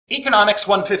Economics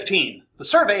 115, the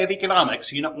Survey of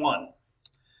Economics, Unit 1.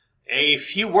 A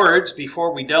few words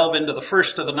before we delve into the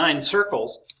first of the 9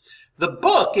 circles. The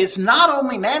book is not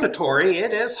only mandatory,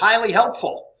 it is highly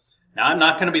helpful. Now, I'm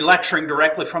not going to be lecturing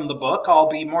directly from the book. I'll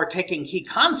be more taking key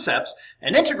concepts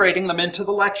and integrating them into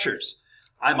the lectures.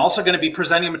 I'm also going to be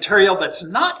presenting material that's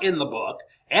not in the book,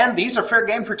 and these are fair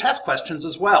game for test questions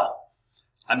as well.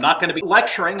 I'm not going to be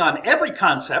lecturing on every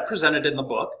concept presented in the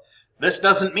book. This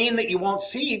doesn't mean that you won't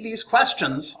see these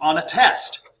questions on a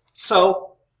test.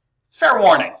 So, fair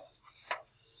warning.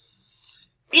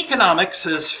 Economics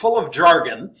is full of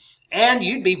jargon, and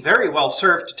you'd be very well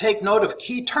served to take note of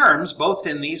key terms both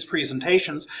in these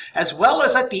presentations as well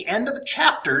as at the end of the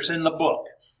chapters in the book.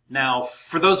 Now,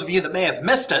 for those of you that may have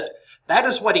missed it, that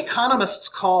is what economists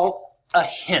call a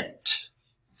hint.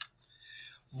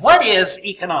 What is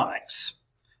economics?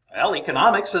 Well,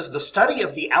 economics is the study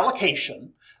of the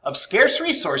allocation of scarce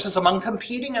resources among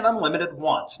competing and unlimited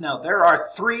wants. Now, there are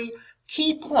 3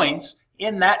 key points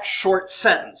in that short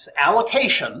sentence: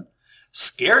 allocation,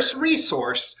 scarce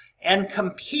resource, and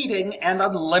competing and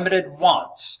unlimited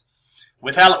wants.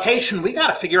 With allocation, we got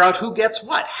to figure out who gets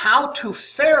what, how to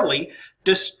fairly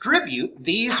distribute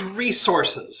these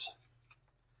resources.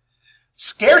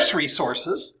 Scarce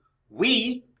resources,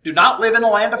 we do not live in a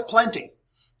land of plenty.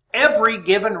 Every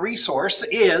given resource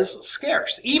is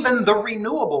scarce, even the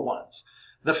renewable ones.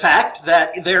 The fact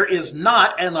that there is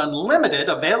not an unlimited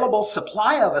available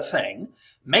supply of a thing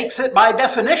makes it by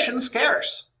definition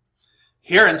scarce.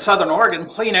 Here in Southern Oregon,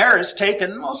 clean air is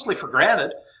taken mostly for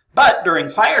granted, but during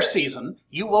fire season,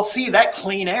 you will see that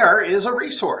clean air is a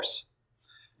resource.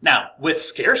 Now, with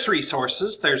scarce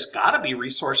resources, there's got to be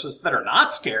resources that are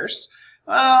not scarce.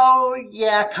 Well,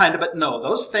 yeah, kind of, but no.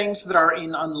 Those things that are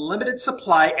in unlimited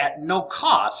supply at no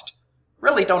cost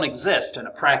really don't exist in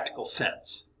a practical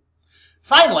sense.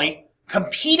 Finally,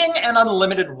 competing and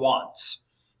unlimited wants.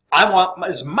 I want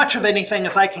as much of anything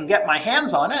as I can get my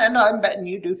hands on, and I'm betting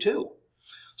you do too.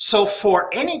 So for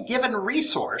any given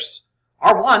resource,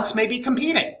 our wants may be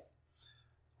competing.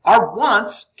 Our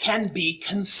wants can be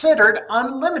considered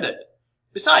unlimited.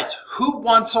 Besides, who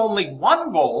wants only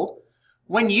one gold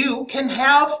when you can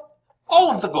have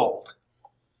all of the gold?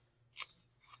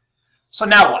 So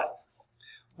now what?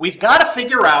 We've got to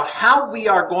figure out how we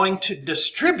are going to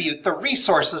distribute the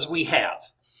resources we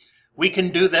have. We can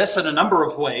do this in a number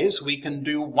of ways. We can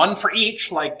do one for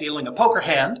each, like dealing a poker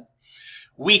hand.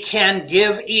 We can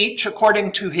give each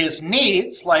according to his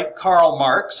needs, like Karl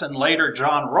Marx and later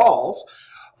John Rawls.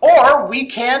 Or we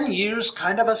can use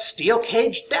kind of a steel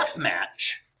cage death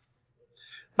match.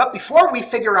 But before we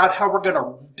figure out how we're going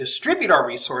to distribute our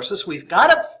resources, we've got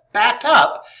to back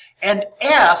up and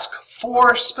ask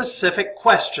 4 specific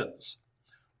questions.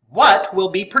 What will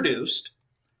be produced?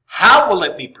 How will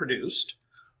it be produced?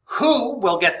 Who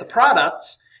will get the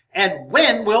products? And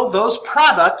when will those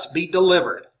products be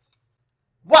delivered?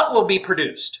 What will be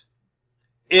produced?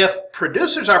 If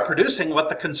producers are producing what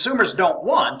the consumers don't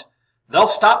want, they'll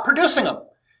stop producing them.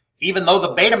 Even though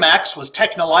the Betamax was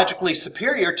technologically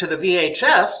superior to the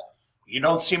VHS, you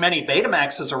don't see many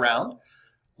Betamaxes around.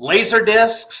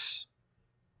 Laserdiscs,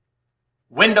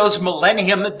 Windows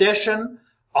Millennium Edition,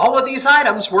 all of these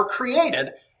items were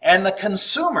created and the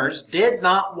consumers did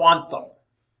not want them.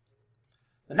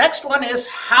 The next one is,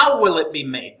 how will it be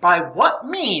made? By what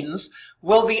means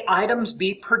will the items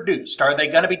be produced? Are they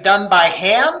going to be done by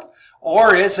hand,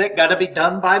 or is it going to be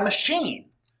done by machine?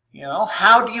 You know,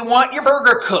 how do you want your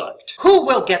burger cooked? Who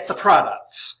will get the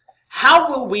products? How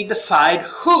will we decide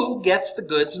who gets the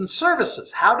goods and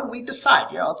services? How do we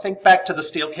decide? You know, think back to the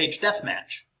steel cage death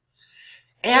match.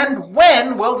 And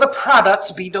when will the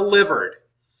products be delivered?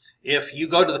 If you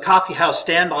go to the coffee house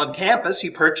stand on campus,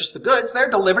 you purchase the goods, they're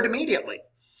delivered immediately.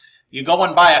 You go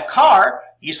and buy a car,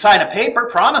 you sign a paper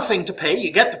promising to pay,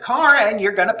 you get the car, and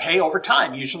you're going to pay over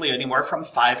time, usually anywhere from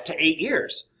 5 to 8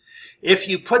 years. If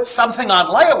you put something on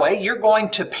layaway, you're going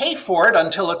to pay for it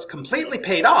until it's completely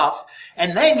paid off,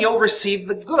 and then you'll receive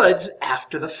the goods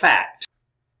after the fact.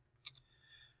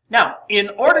 Now, in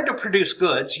order to produce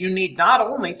goods, you need not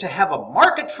only to have a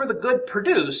market for the good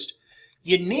produced,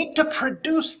 you need to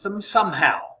produce them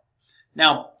somehow.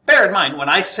 Now, bear in mind, when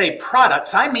I say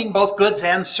products, I mean both goods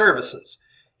and services.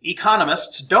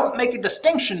 Economists don't make a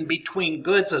distinction between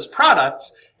goods as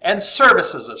products and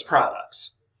services as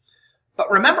products. But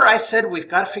remember I said we've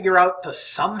got to figure out the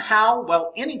somehow?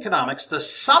 Well, in economics, the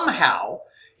somehow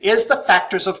is the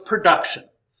factors of production.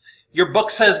 Your book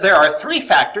says there are 3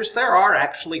 factors. There are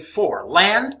actually 4.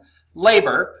 Land,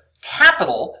 labor,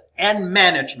 capital, and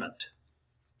management.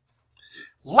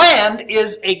 Land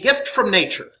is a gift from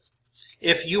nature.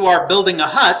 If you are building a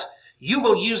hut, You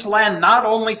will use land not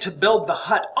only to build the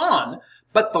hut on,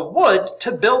 but the wood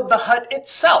to build the hut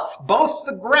itself. Both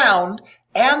the ground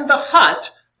and the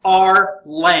hut are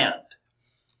land.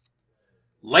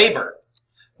 Labor,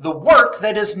 the work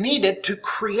that is needed to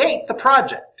create the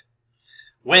project.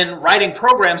 When writing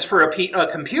programs for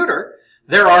a computer,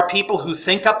 there are people who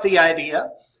think up the idea,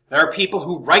 there are people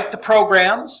who write the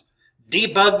programs,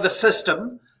 debug the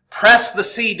system, press the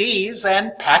CDs,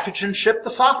 and package and ship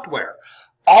the software.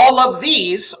 All of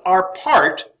these are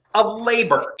part of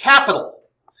labor. Capital.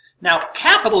 Now,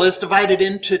 capital is divided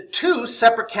into two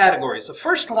separate categories. The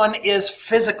first one is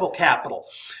physical capital.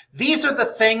 These are the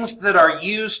things that are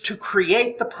used to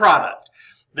create the product.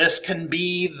 This can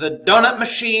be the donut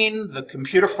machine, the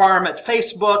computer farm at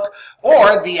Facebook,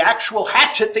 or the actual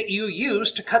hatchet that you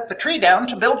use to cut the tree down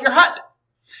to build your hut.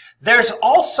 There's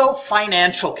also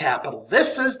financial capital.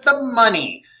 This is the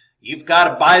money. You've got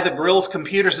to buy the grills,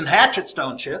 computers, and hatchets,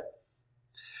 don't you?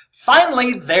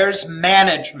 Finally, there's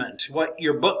management, what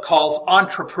your book calls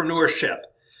entrepreneurship.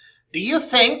 Do you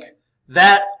think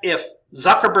that if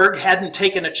Zuckerberg hadn't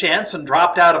taken a chance and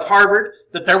dropped out of Harvard,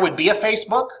 that there would be a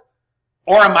Facebook,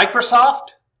 or a Microsoft,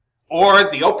 or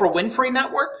the Oprah Winfrey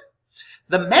Network?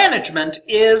 The management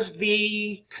is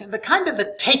the kind of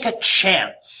the take a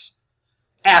chance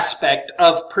aspect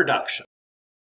of production.